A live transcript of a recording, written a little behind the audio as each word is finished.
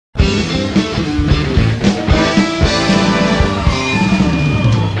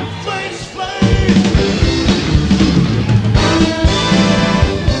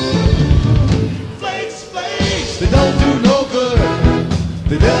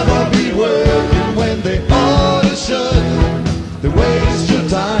never be working when they ought to should. They waste your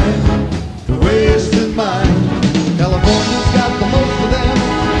time, they're wasting mine. California's got the most of them.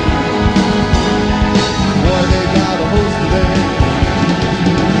 Boy, they got the most of them.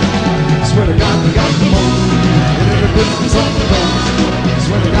 Swear to God, they got the most in every business on the coast.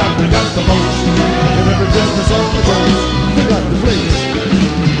 Swear to God, they got the most in every business on the coast. They got the flakes.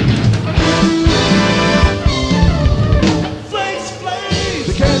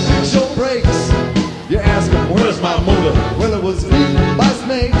 They can't fix your brakes. You ask them, where's my motor? Well, it was eaten by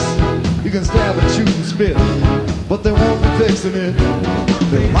snakes. You can stab and shoot and spit, but they won't be fixing it.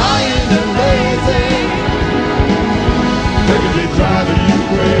 They're lying and lazy. They could be driving you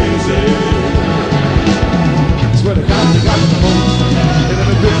crazy. Swear to God, they got the most in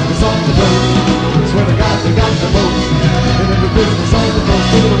every business on the road. Swear to God, they got the most in every business on the road.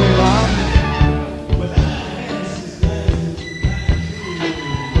 Put it away, Rob.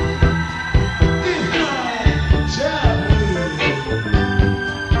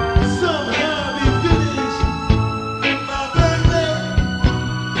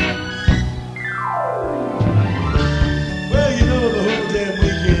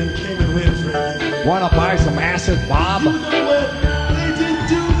 Wanna buy some acid, Bob? You know what? They didn't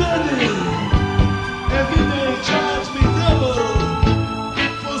do nothing. And then they charged me double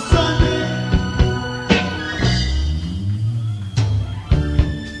for Sunday.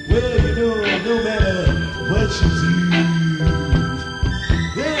 Well, you know, no matter what you do,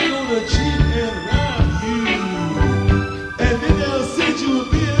 they're gonna cheat and rob you. And then they'll send you a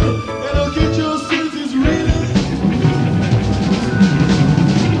bill that'll get your sentence ready.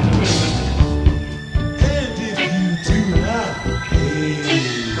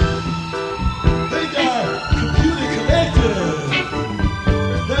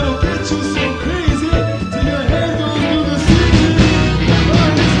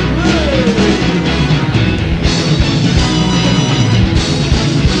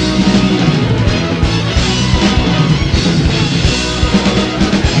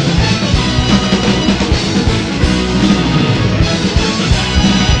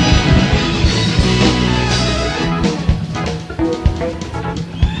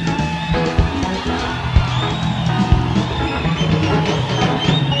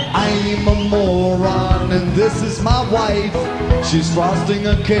 This is my wife. She's frosting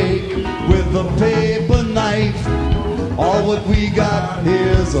a cake with a paper knife. All what we got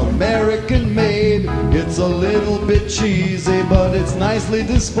here's American made. It's a little bit cheesy, but it's nicely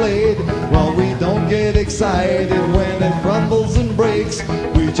displayed. Well, we don't get excited when it crumbles and breaks.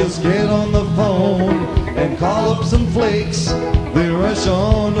 We just get on the phone and call up some flakes. They rush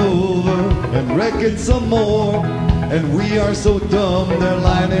on over and wreck it some more. And we are so dumb, they're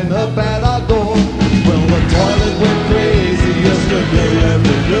lining up at our door. Well, the toilet went crazy yesterday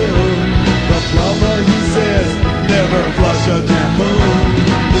afternoon. The plumber, he says, never flush a tampon.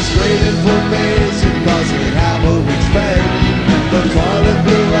 This great information caused me half a week's pay. The toilet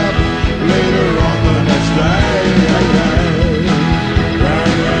blew up later on the next day.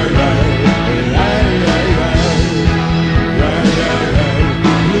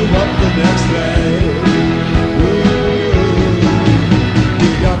 Blew up the next day.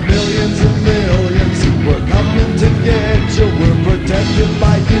 Millions and millions, we're coming to get you. We're protecting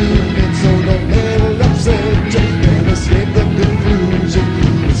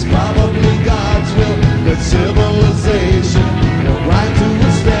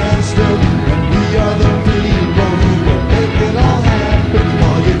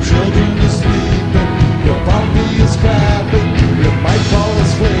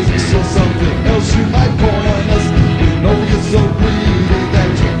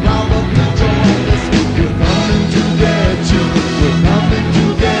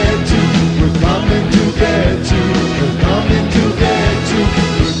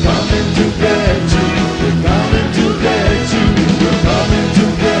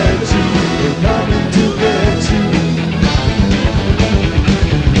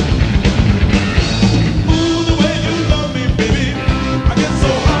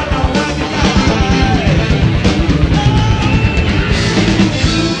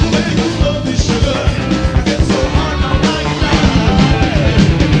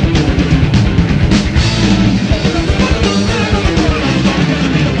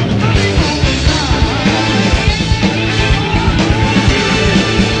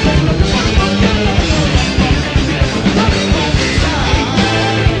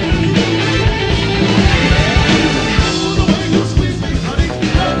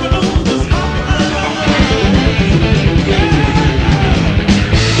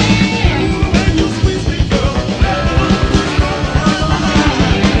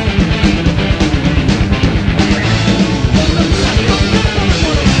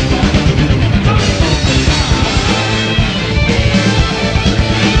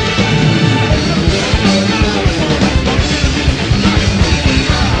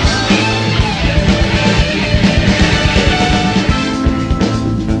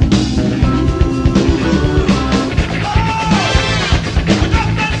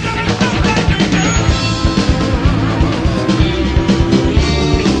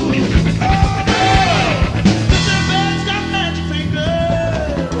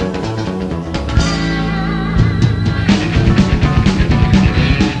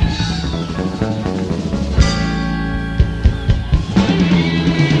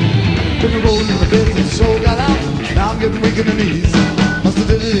Been rolling in the bed since the show got out. Now I'm getting weak in the knees. Must have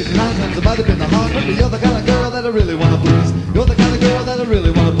did it 89 times. It might have been the heart, but you're the kind of girl that I really wanna please. You're the kind of girl that I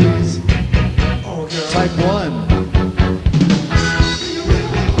really wanna please. Oh, girl. Type 1.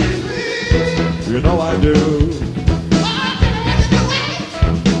 You know I do.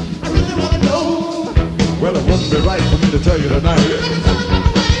 Well, it wouldn't be right for me to tell you tonight.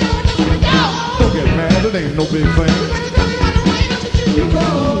 Don't get mad, it ain't no big thing.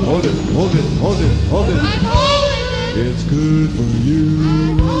 Hold it, hold it, hold it, hold it. It's good for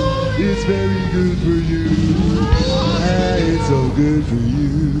you. It's very good for you. Ah, it's so good for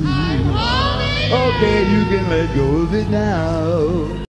you. Okay, you can let go of it now.